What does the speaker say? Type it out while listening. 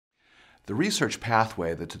The research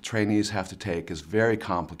pathway that the trainees have to take is very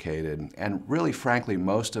complicated, and really, frankly,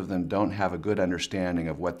 most of them don't have a good understanding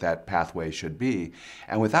of what that pathway should be.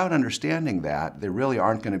 And without understanding that, they really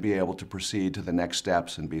aren't going to be able to proceed to the next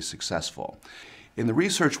steps and be successful. In the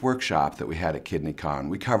research workshop that we had at KIDNEYcon,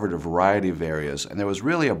 we covered a variety of areas, and there was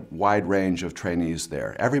really a wide range of trainees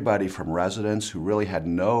there. Everybody from residents who really had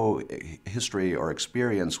no history or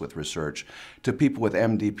experience with research to people with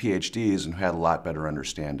MD, PhDs and who had a lot better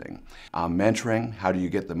understanding. Mentoring, how do you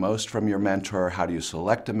get the most from your mentor? How do you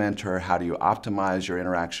select a mentor? How do you optimize your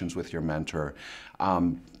interactions with your mentor?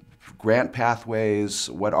 Grant pathways,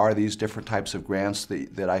 what are these different types of grants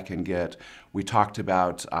that I can get? We talked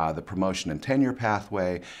about the promotion and tenure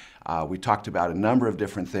pathway. We talked about a number of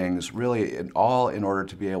different things, really all in order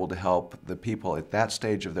to be able to help the people at that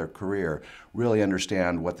stage of their career really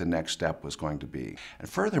understand what the next step was going to be. And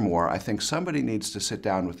furthermore, I think somebody needs to sit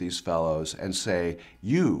down with these fellows and say,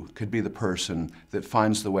 you could be the person that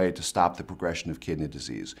finds the way to stop the progression of kidney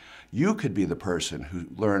disease. You could be the person who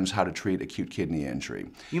learns how to treat acute kidney injury.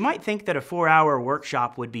 You might think that a 4-hour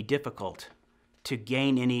workshop would be difficult to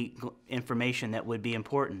gain any information that would be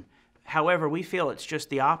important. However, we feel it's just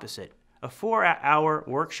the opposite. A 4-hour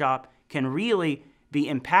workshop can really be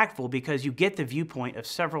impactful because you get the viewpoint of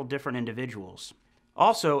several different individuals.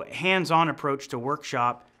 Also, hands-on approach to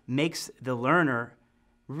workshop makes the learner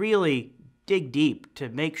really dig deep to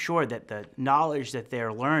make sure that the knowledge that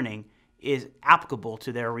they're learning is applicable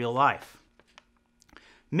to their real life.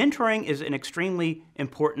 Mentoring is an extremely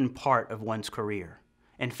important part of one's career,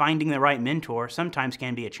 and finding the right mentor sometimes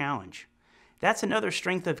can be a challenge. That's another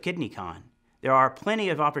strength of KIDNEYcon. There are plenty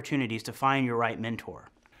of opportunities to find your right mentor.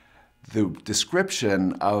 The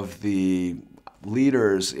description of the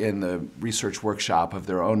leaders in the research workshop of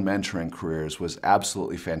their own mentoring careers was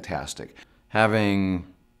absolutely fantastic. Having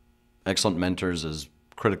excellent mentors is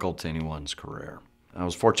critical to anyone's career. I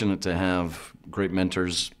was fortunate to have great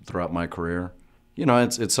mentors throughout my career. You know,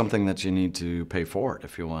 it's something that you need to pay forward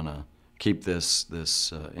if you want to keep this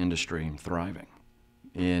industry thriving.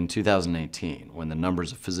 In 2018, when the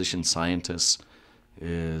numbers of physician scientists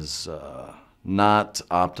is not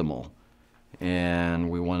optimal, and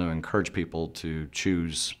we want to encourage people to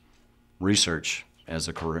choose research as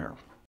a career.